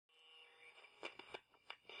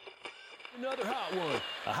another hot one.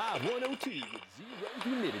 A high 102 with zero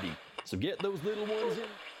humidity. So get those little ones in.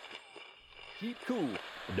 Keep cool,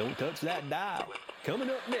 but don't touch that dial. Coming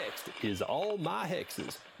up next is All My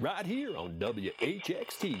Hexes, right here on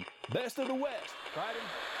WHXT. Best of the West. Right in.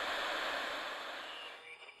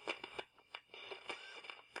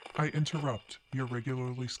 I interrupt your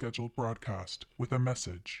regularly scheduled broadcast with a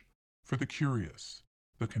message for the curious,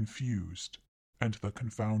 the confused, and the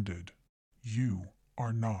confounded. You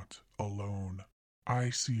are not alone. I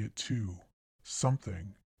see it too.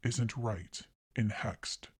 Something isn't right in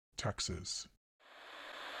Hexed, Texas.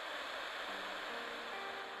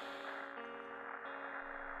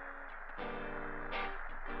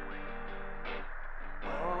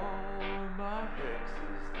 All my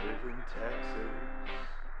hexes live in Texas,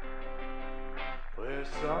 where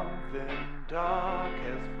something dark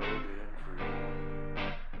has broken free.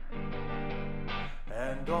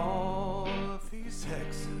 And all of these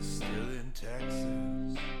hexes still in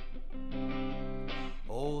Texas.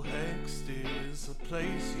 Old Hext is a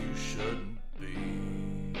place you shouldn't be.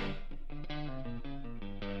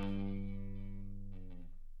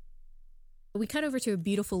 We cut over to a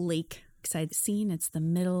beautiful lakeside scene. It's the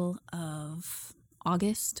middle of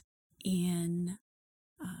August in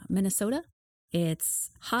Minnesota.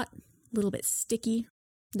 It's hot, a little bit sticky.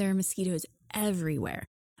 There are mosquitoes everywhere.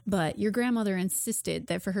 But your grandmother insisted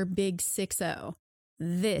that for her big 6-0,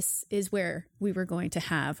 this is where we were going to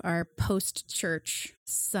have our post-church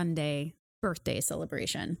Sunday birthday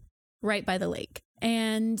celebration, right by the lake.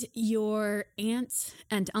 And your aunt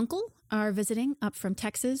and uncle are visiting up from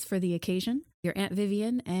Texas for the occasion. Your Aunt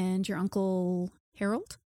Vivian and your Uncle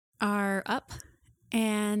Harold are up,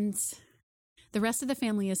 and the rest of the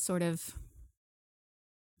family is sort of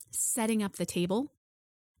setting up the table.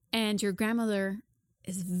 And your grandmother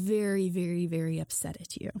is very, very, very upset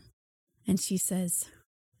at you. And she says,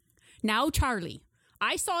 "Now, Charlie,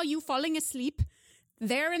 I saw you falling asleep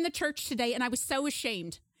there in the church today, and I was so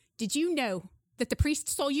ashamed. Did you know that the priest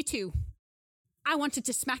saw you too? I wanted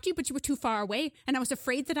to smack you, but you were too far away, and I was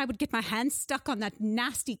afraid that I would get my hands stuck on that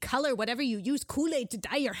nasty color, whatever you use, Kool-Aid to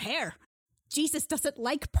dye your hair. Jesus doesn't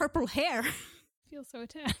like purple hair." I feel so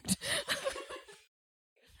attacked.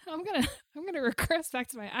 I'm gonna regress back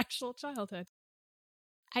to my actual childhood.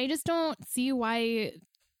 I just don't see why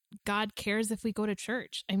God cares if we go to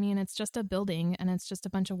church. I mean, it's just a building and it's just a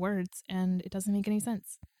bunch of words and it doesn't make any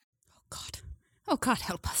sense. Oh God,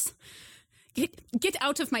 help us. Get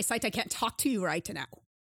out of my sight. I can't talk to you right now.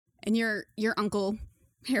 And your Uncle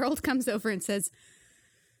Harold comes over and says,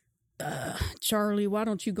 "Charlie, why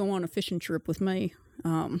don't you go on a fishing trip with me?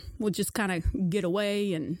 We'll just kind of get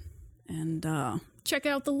away and check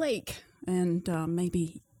out the lake, and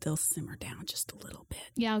maybe they'll simmer down just a little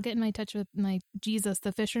bit." Yeah, I'll get in touch with my Jesus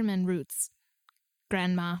the fisherman roots,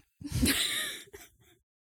 Grandma.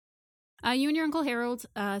 You and your Uncle Harold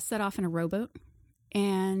set off in a rowboat,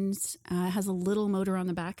 and has a little motor on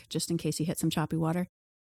the back just in case you hit some choppy water.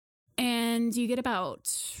 And you get about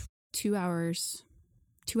 2 hours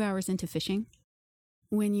into fishing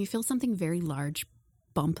when you feel something very large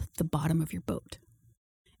bump the bottom of your boat.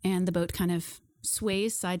 And the boat kind of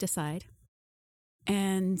sways side to side.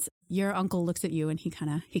 And your uncle looks at you and he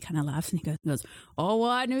kind of laughs and he goes, "Oh, well,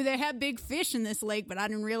 I knew they had big fish in this lake, but I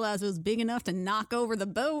didn't realize it was big enough to knock over the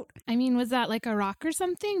boat." I mean, was that like a rock or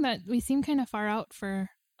something? That we seem kind of far out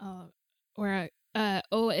for,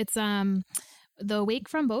 it's the wake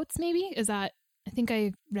from boats maybe? Is that, I think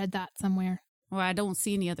I read that somewhere. Well, I don't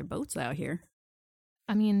see any other boats out here.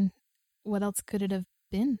 I mean, what else could it have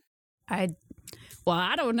been? I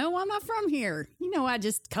don't know. I'm not from here. I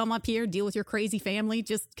just come up here, deal with your crazy family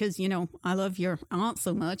just because, I love your aunt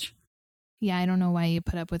so much. Yeah, I don't know why you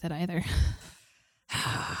put up with it either.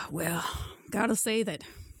 Well, gotta say that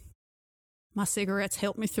my cigarettes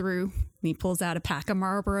helped me through. And he pulls out a pack of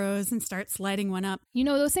Marlboros and starts lighting one up.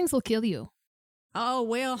 Those things will kill you. Oh,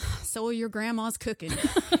 well, so will your grandma's cooking.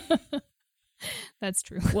 That's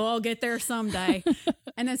true. We'll all get there someday.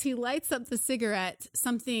 And as he lights up the cigarette,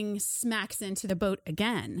 something smacks into the boat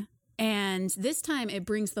again. And this time it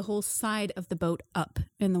brings the whole side of the boat up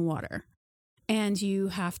in the water. And you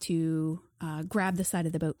have to grab the side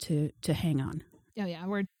of the boat to hang on. Oh, yeah.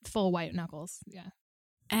 We're full white knuckles. Yeah.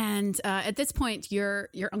 And at this point, your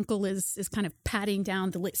uncle is kind of patting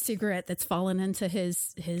down the lit cigarette that's fallen into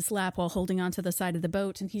his lap while holding onto the side of the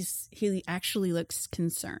boat. And he actually looks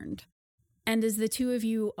concerned. And as the two of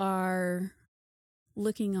you are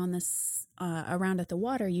looking on this around at the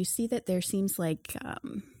water, you see that there seems like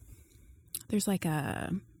there's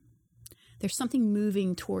something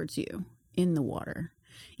moving towards you in the water.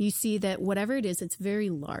 You see that whatever it is, it's very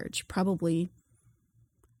large, probably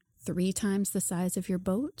 3 times the size of your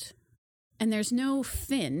boat. And there's no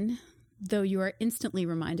fin, though you are instantly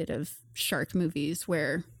reminded of shark movies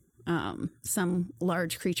where some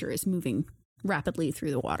large creature is moving rapidly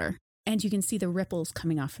through the water. And you can see the ripples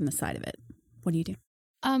coming off from the side of it. What do you do?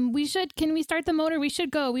 Can we start the motor? We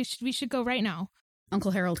should go. We should go right now.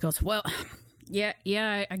 Uncle Harold goes, well, yeah,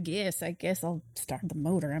 I guess I'll start the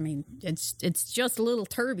motor. I mean, it's just a little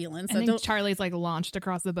turbulence. I think Charlie's like launched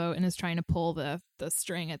across the boat and is trying to pull the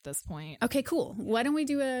string at this point. Okay, cool. Why don't we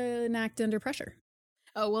do an act under pressure?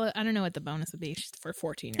 Oh, well, I don't know what the bonus would be for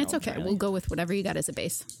 14-year-old. It's okay. Charlie. We'll go with whatever you got as a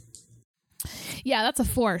base. Yeah, that's a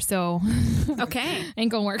 4, so okay.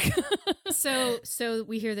 Ain't gonna work. So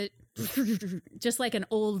we hear that just like an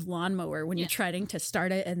old lawnmower when you're trying to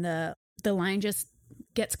start it and the line just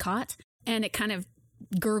gets caught and it kind of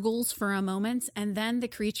gurgles for a moment and then the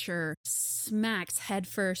creature smacks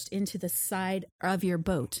headfirst into the side of your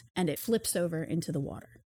boat and it flips over into the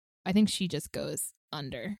water. I think she just goes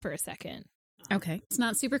under for a second. Okay. It's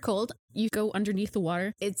not super cold. You go underneath the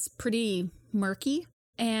water. It's pretty murky.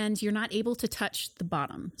 And you're not able to touch the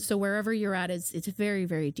bottom. So wherever you're at, it's very,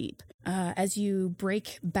 very deep. As you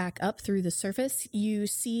break back up through the surface, you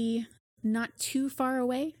see not too far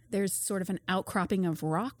away, there's sort of an outcropping of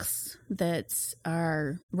rocks that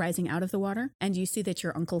are rising out of the water. And you see that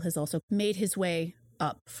your uncle has also made his way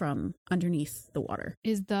up from underneath the water.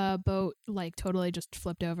 Is the boat like totally just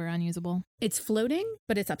flipped over, unusable? It's floating,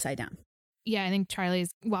 but it's upside down. Yeah, I think Charlie's,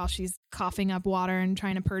 while she's coughing up water and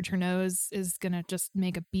trying to purge her nose, is going to just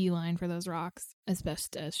make a beeline for those rocks as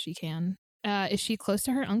best as she can. Is she close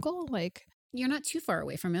to her uncle? Like, you're not too far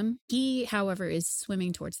away from him. He, however, is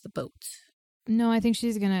swimming towards the boat. No, I think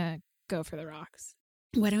she's going to go for the rocks.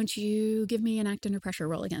 Why don't you give me an act under pressure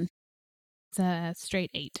roll again? It's a straight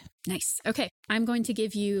 8. Nice. Okay. I'm going to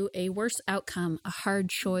give you a worse outcome, a hard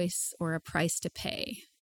choice, or a price to pay.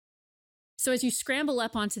 So as you scramble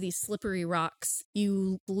up onto these slippery rocks,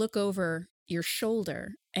 you look over your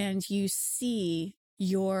shoulder and you see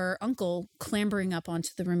your uncle clambering up onto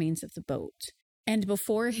the remains of the boat. And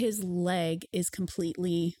before his leg is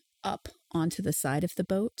completely up onto the side of the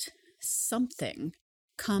boat, something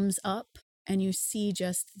comes up and you see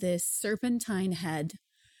just this serpentine head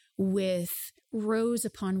with rows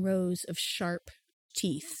upon rows of sharp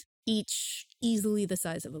teeth, each easily the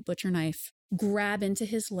size of a butcher knife, grab into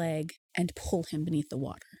his leg and pull him beneath the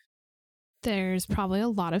water. There's probably a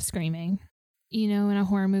lot of screaming. You know, in a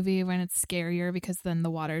horror movie when it's scarier because then the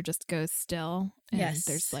water just goes still. And yes.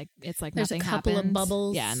 There's a nothing couple happens. of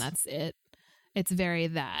bubbles. Yeah, and that's it. It's very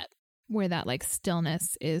that, where that like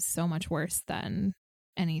stillness is so much worse than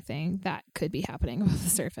anything that could be happening above the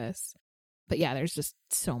surface. But yeah, there's just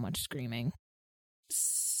so much screaming.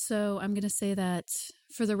 So I'm going to say that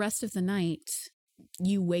for the rest of the night,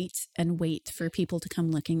 you wait and wait for people to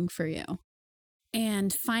come looking for you.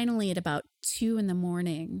 And finally, at about 2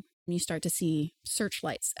 a.m, you start to see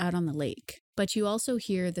searchlights out on the lake. But you also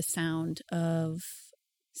hear the sound of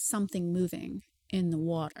something moving in the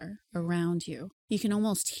water around you. You can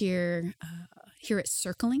almost hear it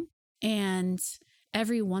circling. And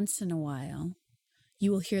every once in a while,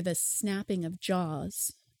 you will hear the snapping of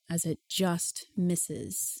jaws as it just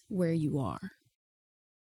misses where you are.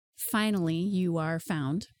 Finally, you are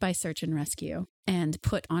found by search and rescue and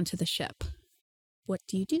put onto the ship. What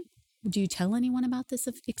do you do? Do you tell anyone about this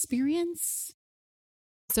experience?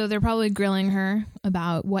 So they're probably grilling her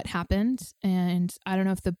about what happened. And I don't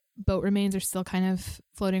know if the boat remains are still kind of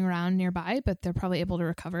floating around nearby, but they're probably able to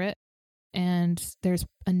recover it. And there's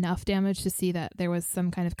enough damage to see that there was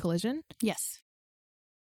some kind of collision. Yes.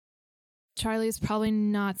 Charlie's probably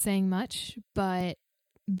not saying much, but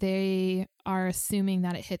they are assuming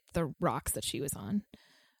that it hit the rocks that she was on.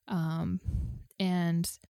 And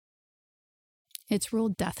it's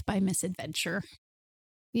ruled death by misadventure.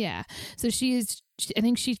 Yeah. So I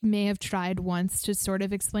think she may have tried once to sort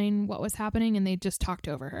of explain what was happening, and they just talked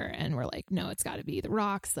over her and were like, no, it's got to be the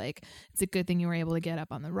rocks. Like, it's a good thing you were able to get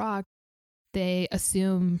up on the rock. They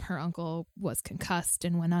assume her uncle was concussed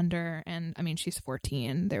and went under. And I mean, she's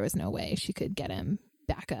 14. There was no way she could get him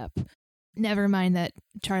back up. Never mind that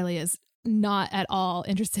Charlie is not at all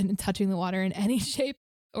interested in touching the water in any shape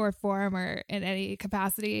or form or in any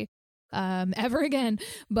capacity ever again.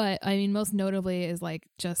 But I mean, most notably is like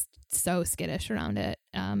just so skittish around it.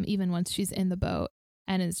 Even once she's in the boat,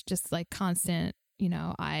 and it's just like constant,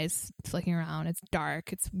 eyes flicking around. It's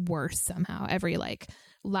dark. It's worse somehow. Every like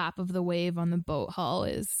lap of the wave on the boat hull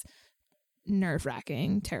is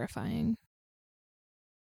nerve-wracking, terrifying.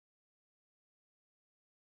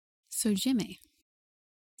 So Jimmy,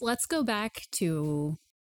 let's go back to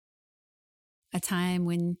a time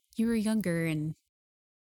when you were younger and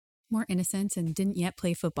more innocent and didn't yet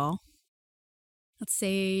play football. Let's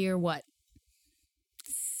say you're what?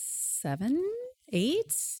 7,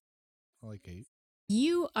 8? I like 8.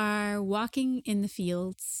 You are walking in the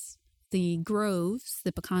fields, the groves,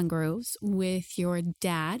 the pecan groves, with your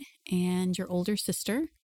dad and your older sister,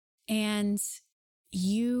 and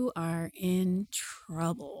you are in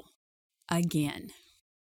trouble again.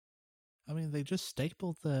 I mean, they just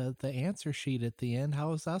stapled the answer sheet at the end.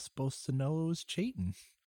 How was I supposed to know it was cheating?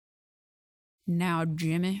 Now,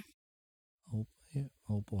 Jimmy,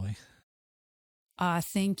 Oh boy. I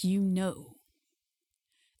think you know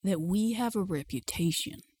that we have a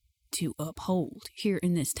reputation to uphold here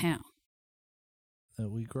in this town. That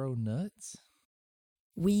we grow nuts?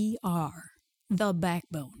 We are the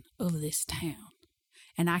backbone of this town,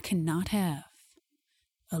 and I cannot have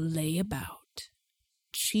a layabout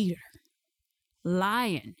cheater,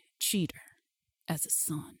 lying cheater as a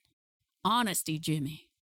son. Honesty, Jimmy.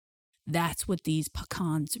 That's what these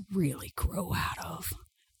pecans really grow out of.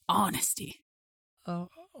 Honesty.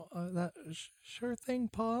 Sure thing,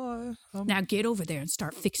 Pa. Now get over there and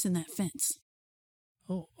start fixing that fence.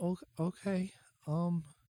 Oh, okay.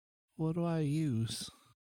 What do I use?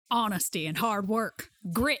 Honesty and hard work.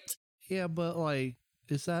 Grit. Yeah, but like,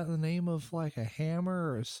 is that the name of like a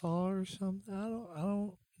hammer or a saw or something? I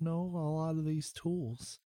don't know a lot of these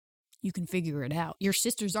tools. You can figure it out. Your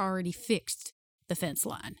sister's already fixed the fence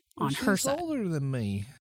line on her side. She's older than me.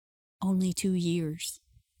 Only 2 years.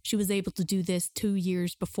 She was able to do this 2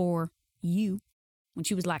 years before you. When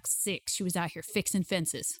she was like 6, she was out here fixing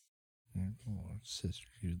fences. Oh, sister,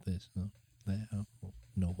 do this, no, that. I don't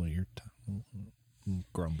know what you're talking.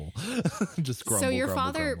 Grumble. Just grumble. So your grumble,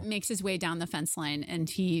 father grumble. makes his way down the fence line and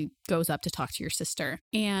he goes up to talk to your sister.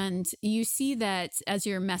 And you see that as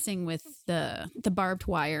you're messing with the barbed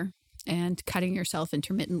wire and cutting yourself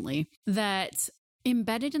intermittently, that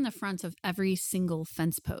embedded in the front of every single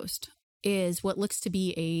fence post is what looks to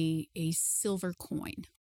be a silver coin.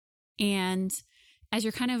 And as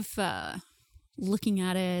you're kind of looking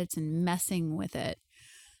at it and messing with it,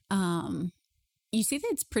 you see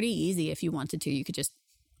that it's pretty easy if you wanted to. You could just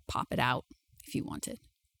pop it out if you wanted.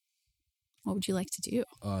 What would you like to do?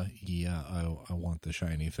 Yeah, I want the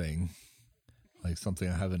shiny thing. Like something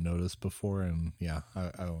I haven't noticed before, and yeah,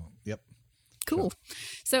 yep. Cool. Sure.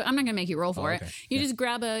 So I'm not going to make you roll for okay. it. You just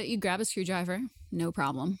grab a screwdriver, no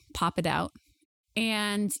problem. Pop it out.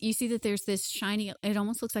 And you see that there's this shiny, it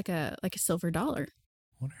almost looks like a silver dollar.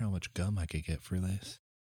 Wonder how much gum I could get for this.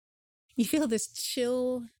 You feel this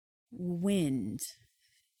chill wind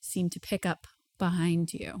seem to pick up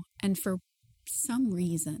behind you. And for some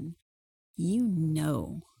reason, you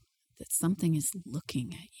know that something is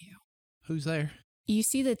looking at you. Who's there? You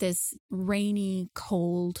see that this rainy,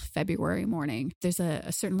 cold February morning, there's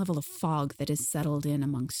a certain level of fog that is settled in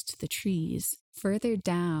amongst the trees. Further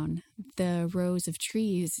down the rows of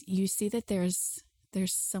trees, you see that there's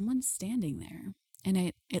someone standing there, and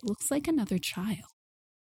it looks like another child.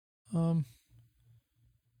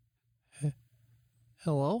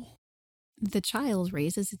 Hello? The child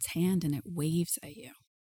raises its hand and it waves at you.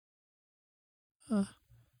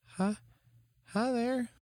 Hi there.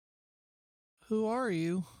 Who are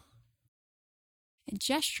you? It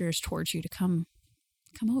gestures towards you to come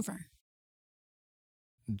over.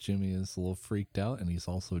 Jimmy is a little freaked out, and he's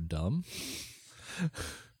also dumb.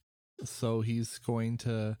 So he's going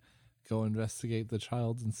to go investigate the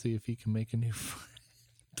child and see if he can make a new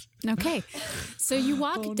friend. Okay. So you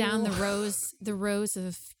walk down no. the rows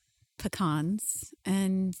of pecans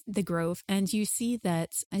and the grove, and you see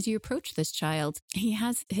that as you approach this child, he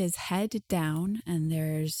has his head down and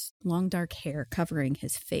there's long dark hair covering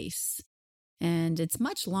his face. And it's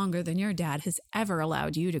much longer than your dad has ever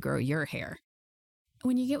allowed you to grow your hair.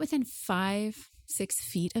 When you get within 5-6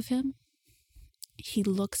 feet of him, he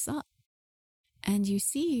looks up and you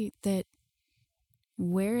see that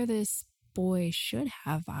where this boy should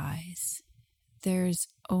have eyes, there's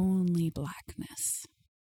only blackness.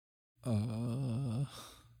 And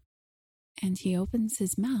he opens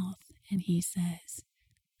his mouth and he says,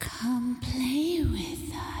 "Come play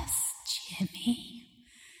with us, Jimmy.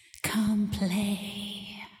 Come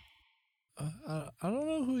play." I don't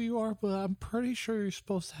know who you are, but I'm pretty sure you're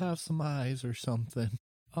supposed to have some eyes or something.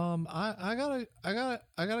 I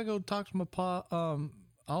gotta go talk to my pa.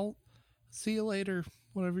 I'll see you later,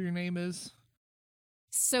 whatever your name is.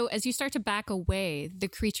 So as you start to back away, the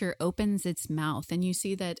creature opens its mouth, and you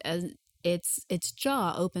see that as its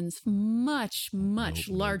jaw opens much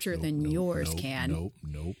larger than yours can.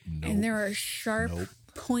 Nope. And there are sharp,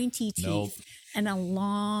 pointy teeth and a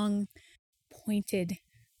long, pointed,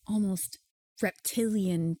 almost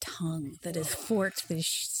reptilian tongue that is forked, that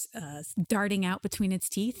is darting out between its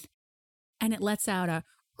teeth. And it lets out a...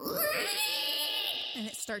 and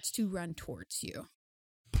it starts to run towards you.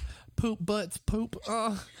 Poop butts, poop.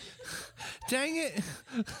 Dang it.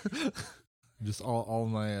 Just all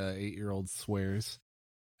my 8-year-old swears.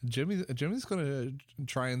 Jimmy's gonna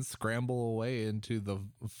try and scramble away into the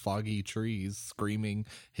foggy trees, screaming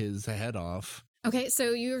his head off. Okay,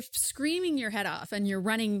 so you're screaming your head off and you're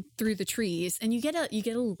running through the trees, and you get a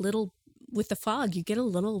little, with the fog, you get a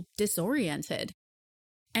little disoriented.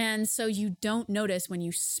 And so you don't notice when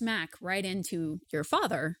you smack right into your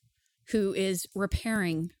father, who is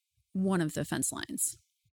repairing one of the fence lines.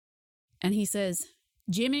 And he says,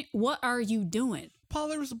 Jimmy, what are you doing? Pa,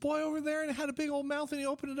 there was a boy over there and it had a big old mouth, and he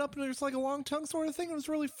opened it up and there's like a long tongue sort of thing. It was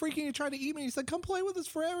really freaking. He tried to eat me. He said, come play with us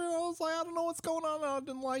forever. And I was like, I don't know what's going on. I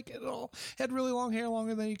didn't like it at all. Had really long hair,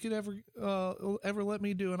 longer than you could ever let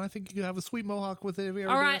me do. And I think you could have a sweet mohawk with it. If you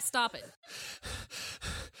ever all right, stop it.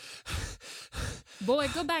 Boy,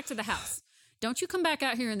 go back to the house. Don't you come back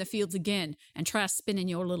out here in the fields again and try spinning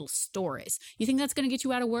your little stories. You think that's going to get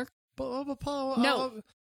you out of work? Pa, no.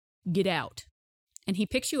 Get out. And he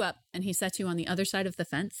picks you up and he sets you on the other side of the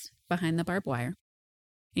fence behind the barbed wire. And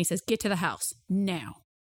he says, get to the house now.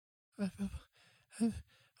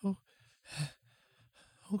 Oh,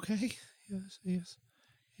 okay. Yes,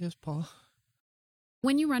 Pa.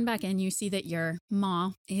 When you run back in, you see that your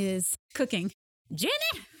ma is cooking.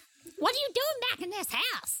 Jimmy, what are you doing back in this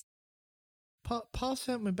house? Pa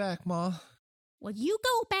sent me back, Ma. Well, you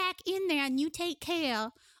go back in there and you take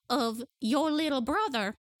care of your little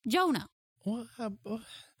brother, Jonah. What?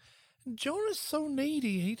 Jonah's so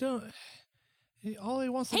needy. All he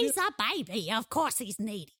wants to do... He's a baby. Of course he's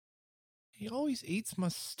needy. He always eats my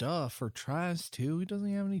stuff, or tries to. He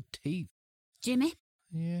doesn't have any teeth. Jimmy?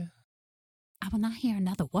 Yeah? I will not hear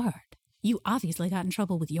another word. You obviously got in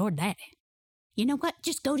trouble with your daddy. You know what?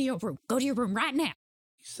 Just go to your room. Go to your room right now.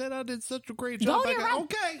 You said I did such a great job. Go to your room.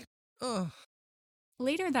 Okay.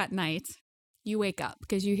 Later that night, you wake up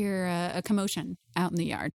because you hear a commotion out in the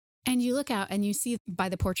yard. And you look out and you see by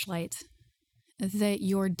the porch light that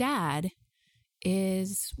your dad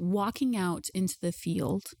is walking out into the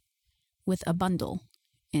field with a bundle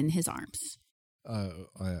in his arms.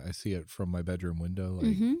 I see it from my bedroom window.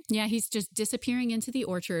 Yeah, he's just disappearing into the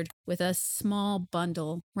orchard with a small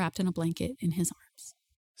bundle wrapped in a blanket in his arms.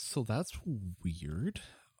 So that's weird.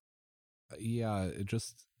 Yeah, it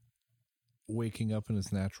just waking up in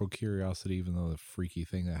his natural curiosity, even though the freaky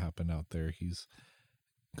thing that happened out there, he's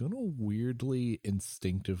gonna weirdly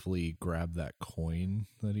instinctively grab that coin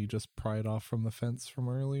that he just pried off from the fence from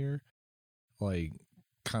earlier, like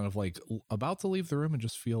kind of like about to leave the room and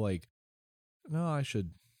just feel like, no, I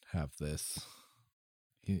should have this.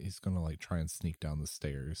 He's gonna like try and sneak down the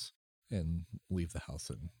stairs and leave the house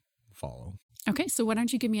and follow. Okay, so why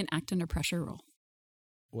don't you give me an act under pressure roll?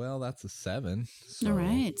 Well, that's a 7. So. All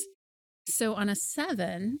right. So on a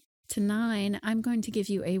 7 to 9, I'm going to give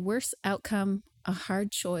you a worse outcome, a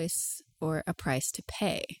hard choice, or a price to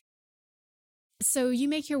pay. So you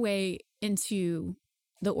make your way into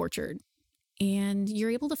the orchard and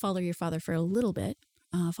you're able to follow your father for a little bit,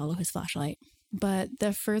 follow his flashlight. But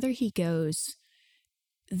the further he goes,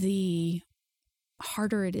 the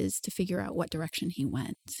harder it is to figure out what direction he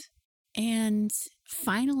went. And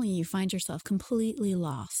finally, you find yourself completely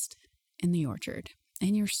lost in the orchard.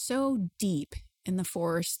 And you're so deep in the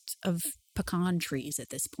forest of pecan trees at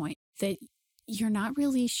this point that you're not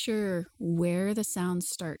really sure where the sounds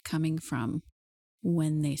start coming from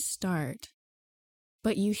when they start.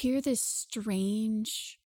 But you hear this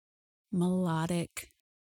strange, melodic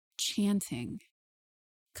chanting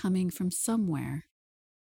coming from somewhere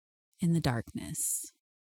in the darkness.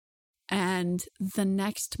 And the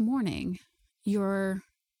next morning, your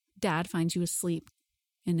dad finds you asleep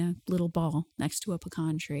in a little ball next to a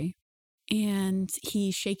pecan tree. And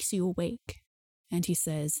he shakes you awake and he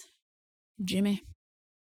says, Jimmy.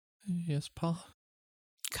 Yes, Pa?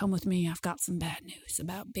 Come with me. I've got some bad news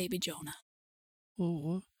about baby Jonah.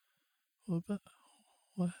 Well, what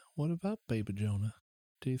about baby Jonah?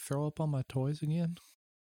 Did he throw up on my toys again?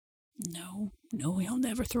 No, he'll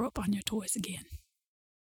never throw up on your toys again.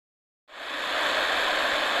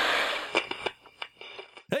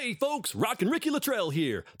 Hey folks, Rockin' Ricky Luttrell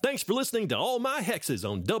here. Thanks for listening to All My Hexes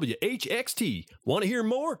on WHXT. Want to hear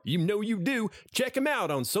more? You know you do. Check him out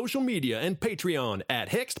on social media and Patreon at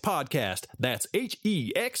Hexed Podcast. That's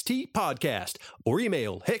HEXT Podcast. Or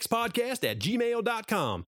email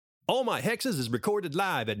hexpodcast@gmail.com. All My Hexes is recorded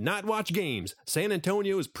live at Nightwatch Games, San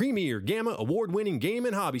Antonio's premier Gamma award-winning game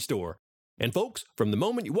and hobby store. And folks, from the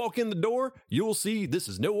moment you walk in the door, you'll see this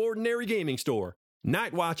is no ordinary gaming store.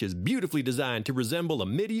 Nightwatch is beautifully designed to resemble a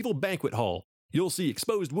medieval banquet hall. You'll see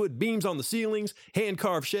exposed wood beams on the ceilings,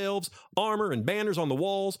 hand-carved shelves, armor and banners on the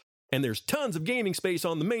walls, and there's tons of gaming space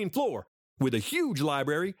on the main floor, with a huge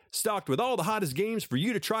library stocked with all the hottest games for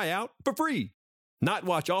you to try out for free.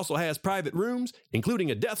 Nightwatch also has private rooms, including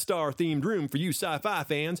a Death Star-themed room for you sci-fi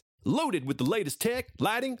fans, loaded with the latest tech,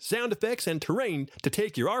 lighting, sound effects, and terrain to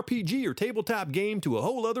take your RPG or tabletop game to a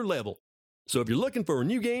whole other level. So if you're looking for a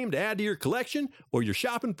new game to add to your collection, or you're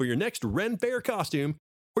shopping for your next Ren Fair costume,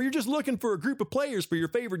 or you're just looking for a group of players for your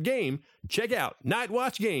favorite game, check out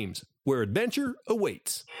Nightwatch Games, where adventure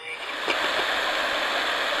awaits.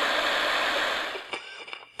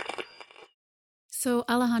 So,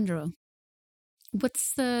 Alejandro,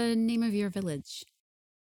 what's the name of your village?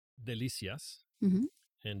 Delicias, Mm-hmm.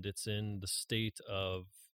 and it's in the state of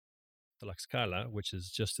Tlaxcala, which is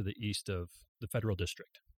just to the east of the Federal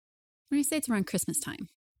District. When you say it's around Christmas time,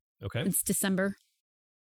 Okay. it's December,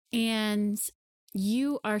 and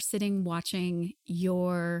you are sitting watching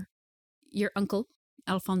your uncle,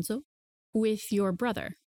 Alfonso, with your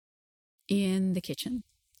brother in the kitchen,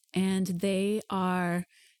 and they are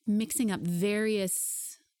mixing up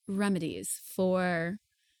various remedies for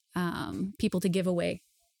people to give away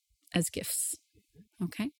as gifts.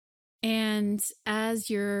 Okay. And as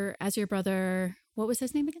your brother, what was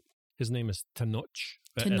his name again? His name is Tenoch.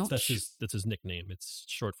 Tenoch. That's his nickname. It's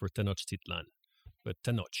short for Tenochtitlan, but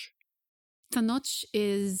Tenoch. Tenoch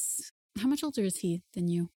is, how much older is he than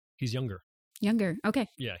you? He's younger. Younger. Okay.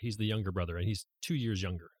 Yeah, he's the younger brother, and he's 2 years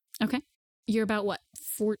younger. Okay. You're about what,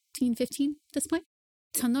 14, 15 at this point?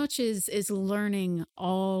 Tenoch is learning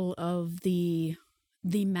all of the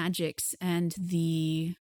magics and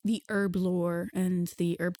the herb lore and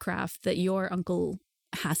the herb craft that your uncle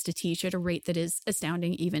has to teach at a rate that is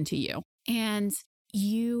astounding even to you. And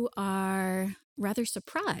you are rather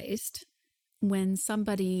surprised when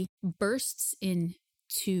somebody bursts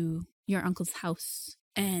into your uncle's house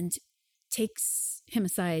and takes him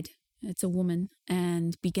aside. It's a woman,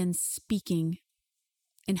 and begins speaking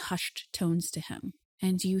in hushed tones to him.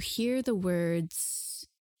 And you hear the words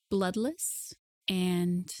bloodless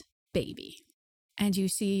and baby. And you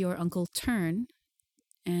see your uncle turn,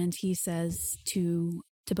 and he says to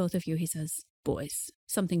both of you, he says, boys,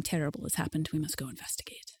 something terrible has happened. We must go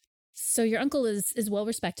investigate. So your uncle is well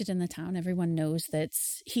respected in the town. Everyone knows that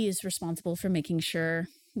he is responsible for making sure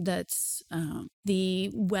that the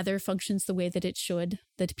weather functions the way that it should,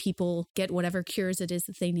 that people get whatever cures it is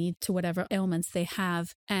that they need to whatever ailments they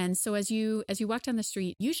have. And so as you walk down the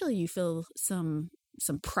street, usually you feel some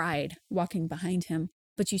pride walking behind him,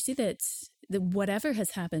 but you see that whatever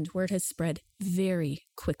has happened, word has spread very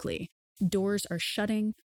quickly. Doors are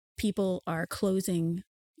shutting, people are closing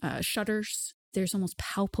shutters. There's almost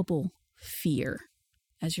palpable fear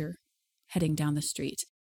as you're heading down the street.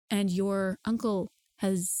 And your uncle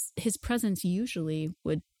his presence usually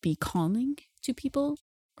would be calming to people.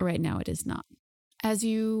 Right now it is not. As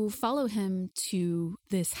you follow him to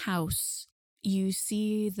this house, you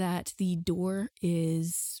see that the door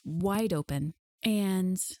is wide open,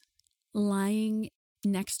 and lying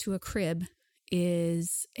next to a crib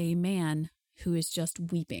is a man who is just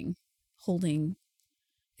weeping, holding,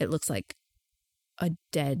 it looks like, a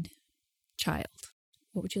dead child.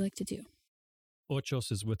 What would you like to do?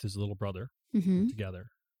 Ochos is with his little brother Mm-hmm. together.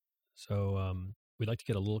 So we'd like to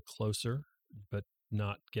get a little closer, but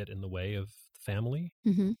not get in the way of the family,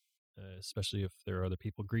 Mm-hmm. especially if there are other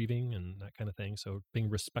people grieving and that kind of thing. So being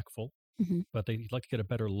respectful, Mhm. but they'd like to get a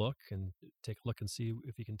better look and take a look and see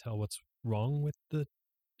if you can tell what's wrong with the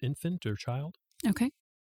infant or child. Okay.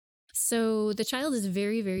 So the child is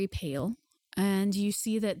very, very pale, and you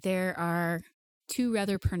see that there are two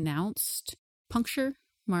rather pronounced puncture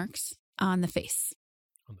marks on the face.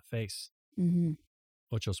 On the face. Mm-hmm.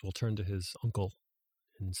 Ochos will turn to his uncle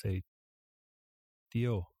and say,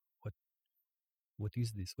 Tio, what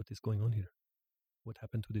is this? What is going on here? What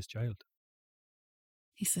happened to this child?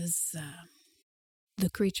 He says, the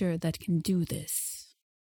creature that can do this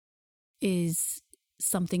is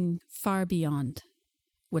something far beyond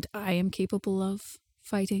what I am capable of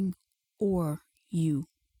fighting, or you,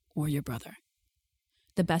 or your brother.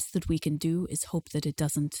 The best that we can do is hope that it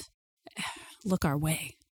doesn't look our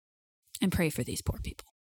way, and pray for these poor people.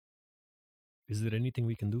 Is there anything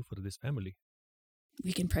we can do for this family?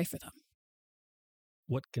 We can pray for them.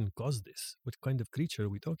 What can cause this? What kind of creature are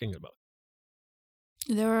we talking about?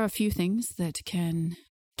 There are a few things that can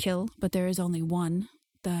kill, but there is only one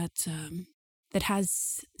that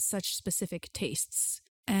has such specific tastes,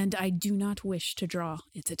 and I do not wish to draw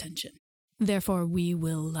its attention. Therefore, we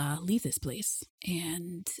will leave this place,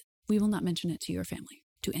 and we will not mention it to your family,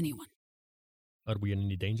 to anyone. Are we in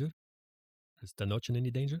any danger? Is Tenoch in any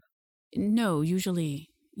danger? No, usually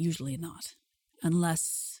not.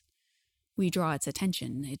 Unless we draw its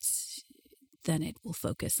attention, then it will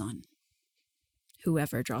focus on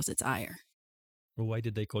whoever draws its ire. Well, why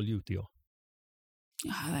did they call you, Theo?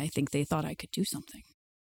 I think they thought I could do something.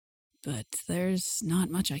 But there's not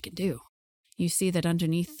much I can do. You see that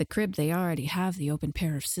underneath the crib they already have the open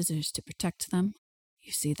pair of scissors to protect them.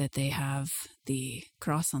 You see that they have the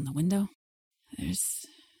cross on the window. There's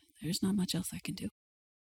not much else I can do.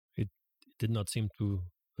 It did not seem to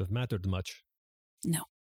have mattered much. No.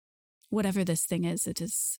 Whatever this thing is, it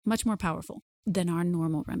is much more powerful than our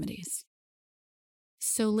normal remedies.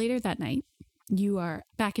 So later that night, you are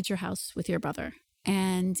back at your house with your brother,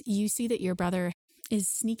 and you see that your brother is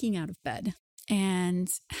sneaking out of bed and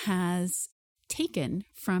has taken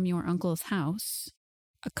from your uncle's house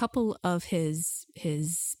a couple of his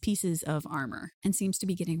pieces of armor and seems to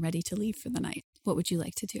be getting ready to leave for the night. What would you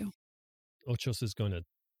like to do? Ochos is going to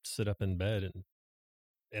sit up in bed and,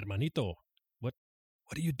 Hermanito, what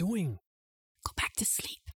are you doing? Go back to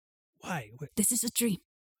sleep. Why? This is a dream.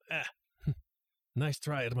 Nice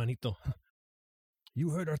try, Hermanito.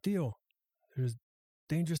 You heard our Theo. There's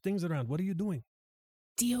dangerous things around. What are you doing?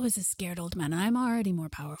 Dio is a scared old man, and I'm already more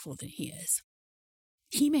powerful than he is.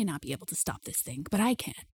 He may not be able to stop this thing, but I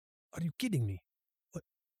can. Are you kidding me?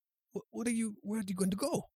 Where are you going to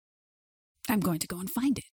go? I'm going to go and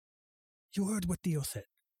find it. You heard what Theo said.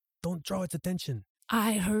 Don't draw its attention.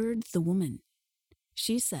 I heard the woman.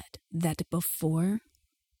 She said that before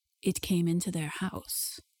it came into their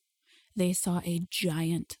house, they saw a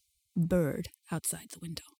giant bird outside the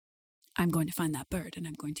window. I'm going to find that bird, and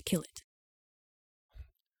I'm going to kill it.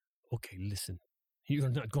 Okay, listen. You're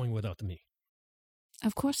not going without me.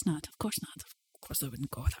 Of course not. Of course not. Of course I wouldn't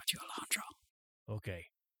go without you, Alejandro. Okay.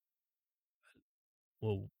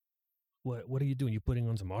 Well, what are you doing? You putting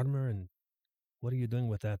on some armor, and what are you doing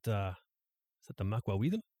with that, is that the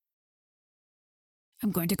Macuahuitl?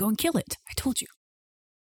 I'm going to go and kill it. I told you.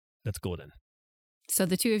 Let's go then. So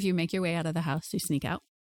the two of you make your way out of the house. You sneak out.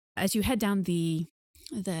 As you head down the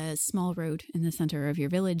small road in the center of your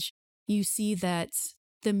village, you see that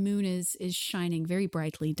the moon is shining very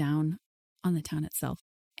brightly down on the town itself.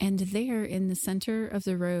 And there in the center of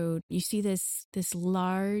the road, you see this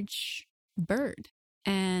large bird.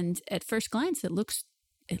 And at first glance, it looks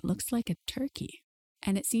like a turkey.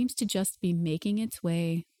 And it seems to just be making its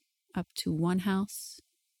way up to one house.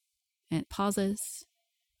 And it pauses,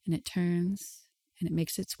 and it turns, and it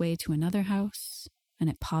makes its way to another house, and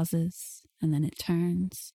it pauses, and then it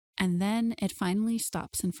turns. And then it finally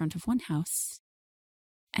stops in front of one house,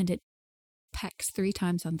 and it pecks 3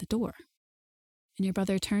 times on the door. And your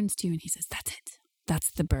brother turns to you and he says, "That's it.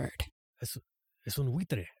 That's the bird." Es un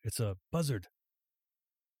buitre. It's a buzzard.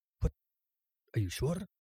 What? Are you sure?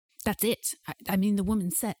 That's it. I mean, the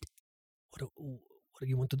woman said. What do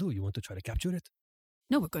you want to do? You want to try to capture it?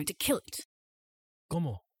 No, we're going to kill it.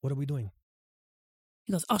 ¿Cómo? What are we doing?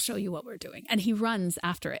 He goes, "I'll show you what we're doing." And he runs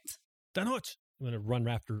after it. Tenoch! I'm going to run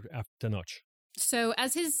after Tenoch. So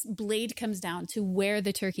as his blade comes down to where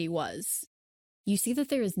the turkey was, you see that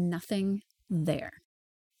there is nothing there.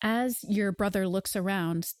 As your brother looks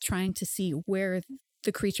around, trying to see where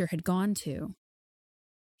the creature had gone to,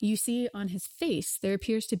 you see on his face there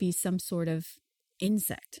appears to be some sort of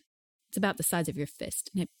insect. It's about the size of your fist,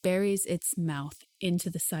 and it buries its mouth into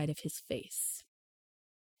the side of his face.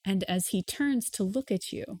 And as he turns to look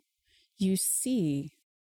at you, you see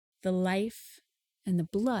the life and the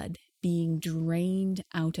blood being drained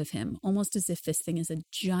out of him, almost as if this thing is a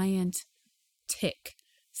giant tick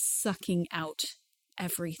sucking out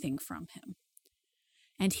everything from him.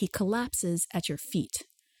 And he collapses at your feet,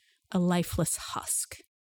 a lifeless husk.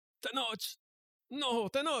 Tenoch! No,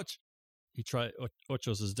 Tenoch!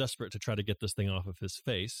 Ochos is desperate to try to get this thing off of his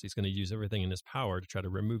face. He's going to use everything in his power to try to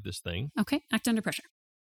remove this thing. Okay, act under pressure.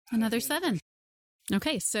 Another 7.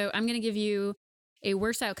 Okay, so I'm going to give you a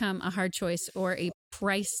worse outcome, a hard choice, or a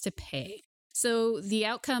price to pay. So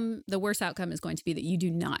the worst outcome is going to be that you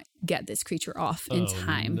do not get this creature off in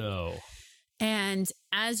time. No. And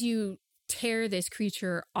as you tear this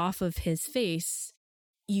creature off of his face,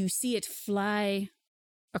 you see it fly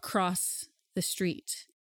across the street.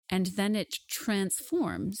 And then it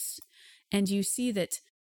transforms. And you see that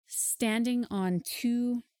standing on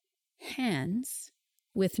 2 hands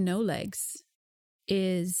with no legs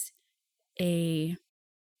is a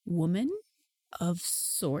woman of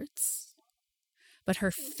sorts, but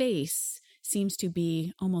her face seems to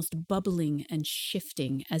be almost bubbling and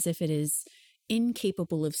shifting as if it is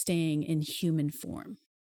incapable of staying in human form.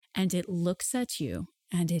 And it looks at you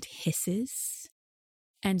and it hisses,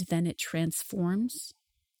 and then it transforms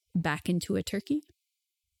back into a turkey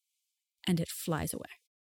and it flies away.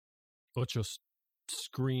 Ocho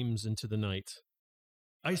screams into the night.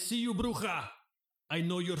 I see you, bruja. I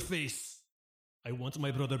know your face. I want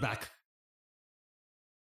my brother back.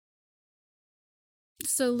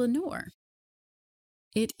 So, Lenore,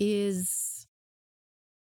 it is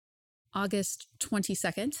August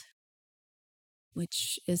 22nd,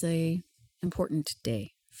 which is a important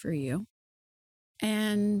day for you.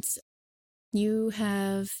 And you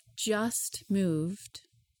have just moved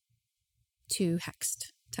to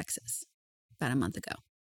Hext, Texas, about a month ago.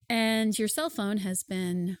 And your cell phone has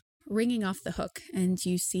been ringing off the hook, and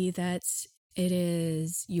you see that it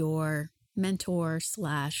is your mentor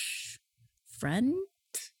 / friend,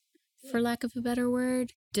 for lack of a better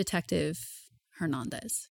word, Detective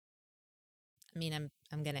Hernandez. I mean,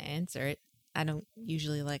 I'm going to answer it. I don't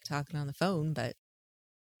usually like talking on the phone, but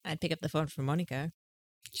I'd pick up the phone for Monica.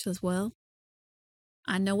 She says, well,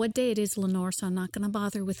 I know what day it is, Lenore, so I'm not going to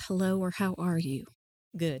bother with hello or how are you.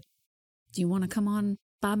 Good. Do you want to come on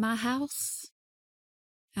by my house?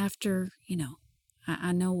 After,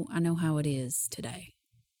 I know how it is today,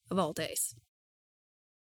 of all days.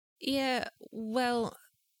 Yeah, well,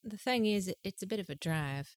 the thing is, it's a bit of a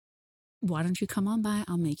drive. Why don't you come on by?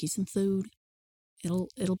 I'll make you some food.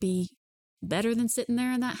 It'll be better than sitting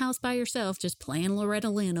there in that house by yourself, just playing Loretta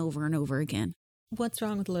Lynn over and over again. What's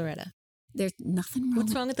wrong with Loretta? There's nothing wrong.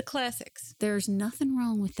 What's wrong with the classics? There's nothing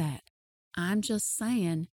wrong with that. I'm just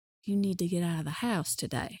saying you need to get out of the house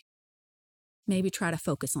today. Maybe try to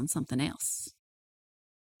focus on something else.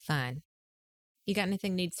 Fine. You got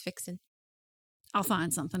anything needs fixing? I'll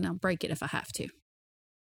find something. I'll break it if I have to.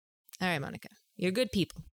 All right, Monica. You're good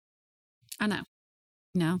people. I know.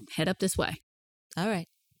 Now, head up this way. All right.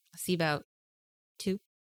 I'll see you about 2.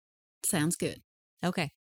 Sounds good.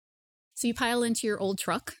 Okay. So you pile into your old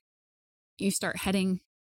truck. You start heading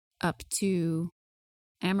up to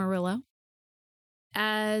Amarillo.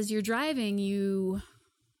 As you're driving, you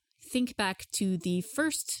think back to the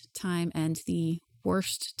first time and the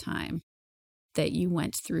worst time that you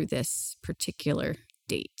went through this particular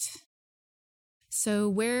date. So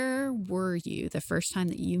where were you the first time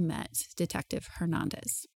that you met Detective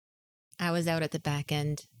Hernandez? I was out at the back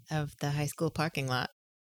end of the high school parking lot.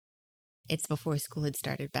 It's before school had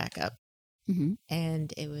started back up. Mm-hmm.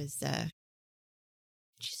 And it was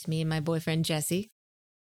just me and my boyfriend, Jesse,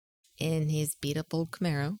 in his beat-up old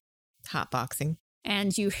Camaro, hotboxing.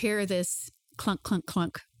 And you hear this clunk, clunk,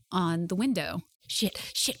 clunk on the window. Shit,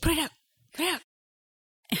 put it up.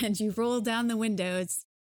 And you roll down the window. It's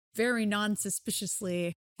very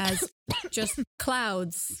non-suspiciously as just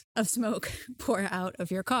clouds of smoke pour out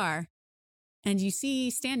of your car. And you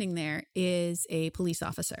see standing there is a police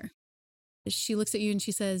officer. She looks at you and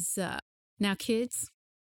she says, now, kids,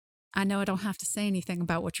 I know I don't have to say anything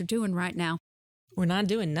about what you're doing right now. We're not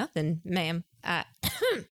doing nothing, ma'am.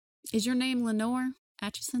 Is your name Lenore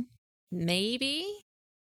Atchison? Maybe.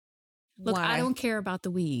 Look, Why? I don't care about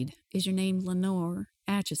the weed. Is your name Lenore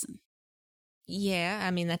Atchison? Yeah,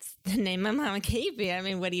 I mean, that's the name my mama gave me. I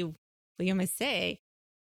mean, what do you want me to say?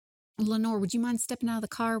 Lenore, would you mind stepping out of the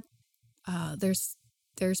car? There's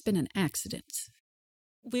been an accident.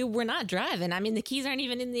 We're not driving. I mean, the keys aren't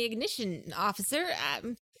even in the ignition, officer.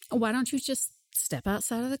 Why don't you just step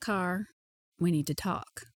outside of the car? We need to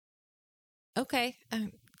talk. Okay,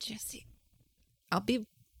 Jesse, I'll be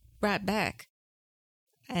right back.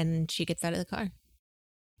 And she gets out of the car.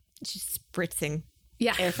 She's spritzing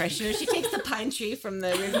air freshener. She takes the pine tree from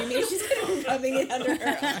the rearview mirror. She's kind of rubbing it under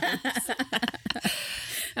her arms.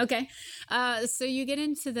 Okay. So you get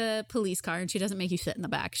into the police car and she doesn't make you sit in the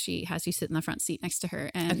back. She has you sit in the front seat next to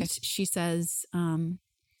her. And she says,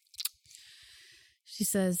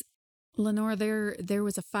 Lenore, there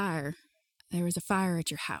was a fire. There was a fire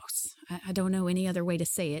at your house. I don't know any other way to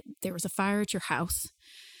say it. There was a fire at your house.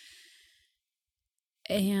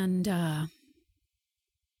 And,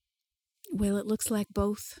 well, it looks like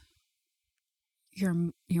both your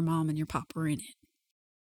mom and your pop were in it.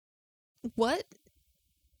 What?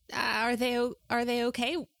 Are they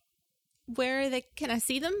okay? Where are they? Can I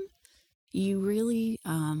see them? You really,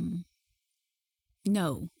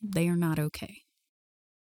 no, they are not okay.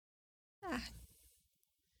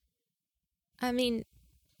 I mean,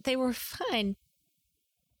 they were fine.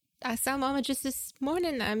 I saw Mama just this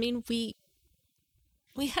morning. I mean, we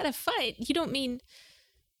had a fight. You don't mean...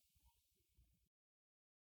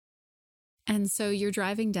 And so you're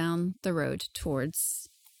driving down the road towards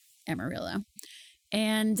Amarillo.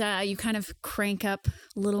 And you kind of crank up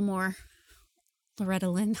a little more Loretta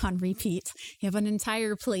Lynn on repeat. You have an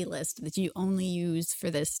entire playlist that you only use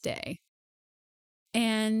for this day.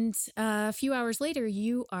 And a few hours later,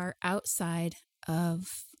 you are outside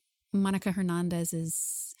of Monica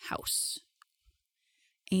Hernandez's house.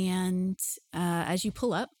 And as you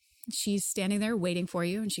pull up, she's standing there waiting for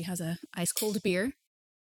you, and she has a ice cold beer.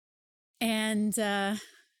 And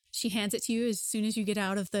she hands it to you as soon as you get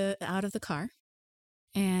out of the car.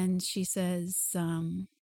 And she says,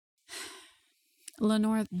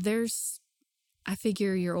 Lenore, I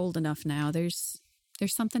figure you're old enough now. There's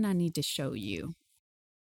something I need to show you.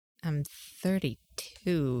 I'm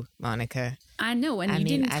 32, Monica. I know, and you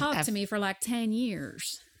didn't talk to me for like 10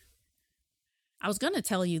 years. I was going to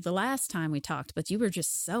tell you the last time we talked, but you were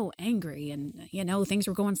just so angry, and, things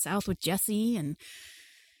were going south with Jesse, and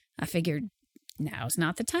I figured now's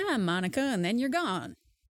not the time, Monica, and then you're gone.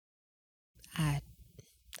 I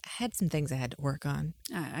had some things I had to work on,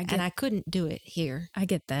 and I couldn't do it here. I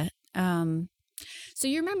get that. So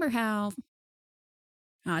you remember how...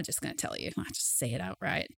 I'm just going to tell you. I'll just say it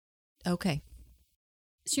outright. Okay.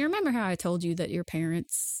 So you remember how I told you that your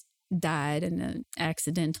parents died in an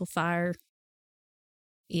accidental fire?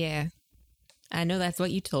 Yeah. I know that's what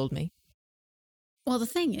you told me. Well, the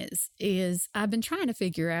thing is I've been trying to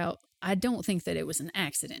figure out, I don't think that it was an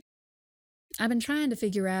accident. I've been trying to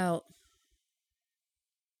figure out,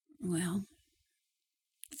 well,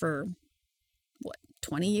 for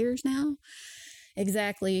 20 years now,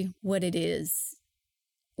 exactly what it is,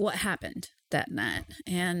 what happened that night.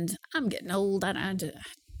 And I'm getting old,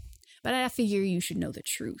 but I figure you should know the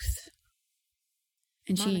truth.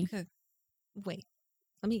 And Monica, wait,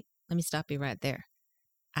 let me stop you right there.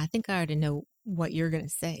 I think I already know what you're going to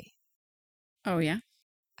say. Oh, yeah?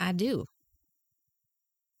 I do.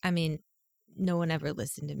 I mean, no one ever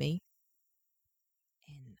listened to me.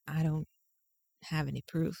 And I don't have any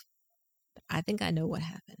proof. But I think I know what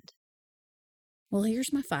happened. Well,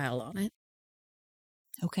 here's my file on it.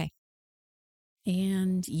 Okay.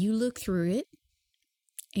 And you look through it,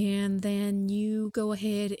 and then you go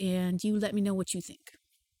ahead and you let me know what you think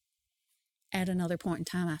at another point in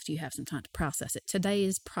time after you have some time to process it. Today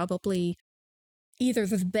is probably either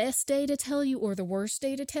the best day to tell you or the worst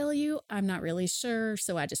day to tell you. I'm not really sure,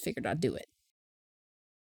 so I just figured I'd do it.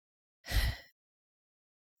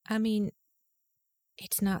 I mean,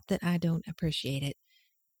 it's not that I don't appreciate it,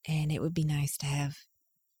 and it would be nice to have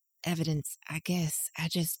evidence, I guess.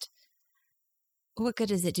 What good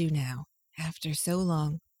does it do now, after so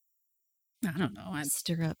long? I don't know.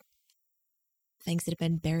 Stir up things that have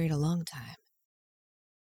been buried a long time.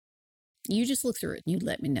 You just look through it and you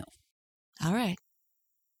let me know. All right.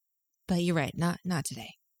 But you're right, not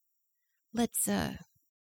today. Let's, shit,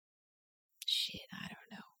 I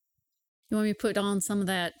don't know. You want me to put on some of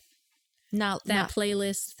that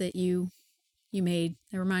playlist that you made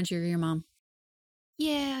that reminds you of your mom?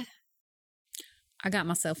 Yeah. I got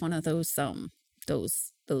myself one of those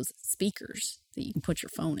speakers that you can put your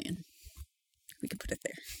phone in. We can put it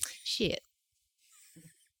there. Shit.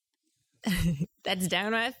 That's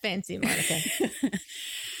downright fancy, Monica.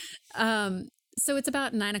 So it's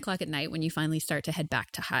about 9:00 at night when you finally start to head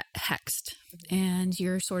back to Hext, and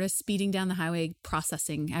you're sort of speeding down the highway,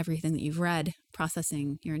 processing everything that you've read,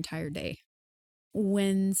 processing your entire day,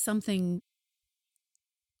 when something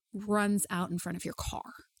runs out in front of your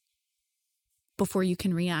car before you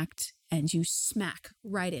can react, and you smack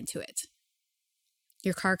right into it.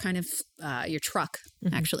 Your car your truck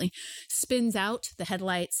actually spins out, the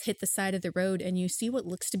headlights hit the side of the road, and you see what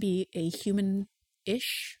looks to be a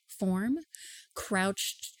human-ish form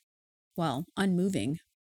crouched, unmoving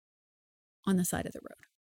on the side of the road.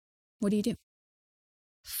 What do you do?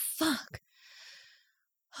 Fuck.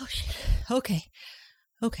 Oh, shit. Okay.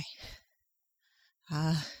 Just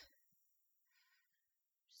gonna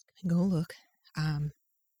go look. I'm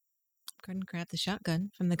gonna grab the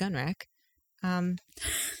shotgun from the gun rack.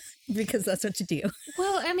 Because that's what you do.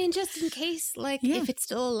 Well, I mean, just in case, if it's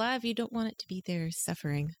still alive, you don't want it to be there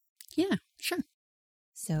suffering. Yeah, sure.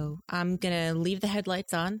 So I'm gonna leave the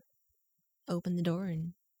headlights on, open the door,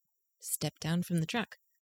 and step down from the truck.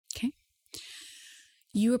 Okay.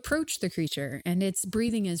 You approach the creature, and its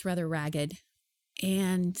breathing is rather ragged.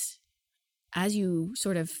 And as you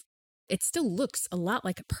it still looks a lot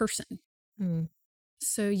like a person. Mm.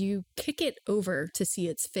 So you kick it over to see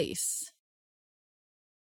its face.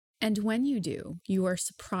 And when you do, you are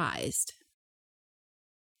surprised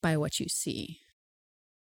by what you see.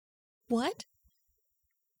 What?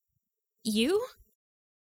 You?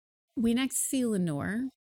 We next see Lenore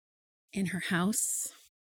in her house,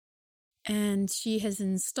 and she has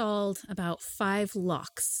installed about 5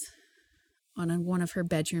 locks on one of her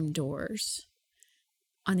bedroom doors.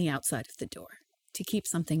 on the outside of the door to keep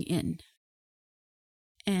something in.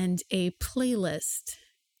 And a playlist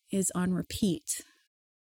is on repeat.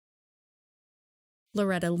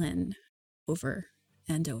 Loretta Lynn, over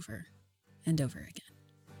and over and over again.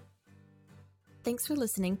 Thanks for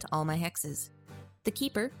listening to All My Hexes. The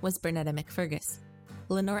Keeper was Bernetta McFergus.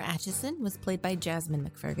 Lenore Atchison was played by Jasmine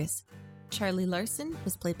McFergus. Charlie Larson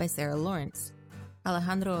was played by Sarah Lawrence.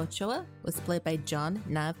 Alejandro Ochoa was played by John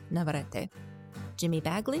Nav Navarrete. Jimmy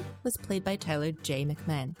Bagley was played by Tyler J.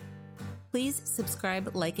 McMahon. Please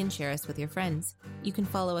subscribe, like, and share us with your friends. You can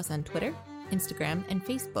follow us on Twitter, Instagram, and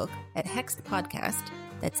Facebook at Hexed Podcast.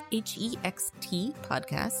 That's HEXT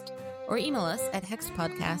Podcast. Or email us at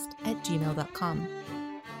hexedpodcast@gmail.com.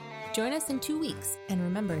 Join us in 2 weeks, and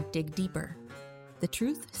remember, dig deeper. The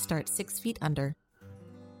truth starts 6 feet under.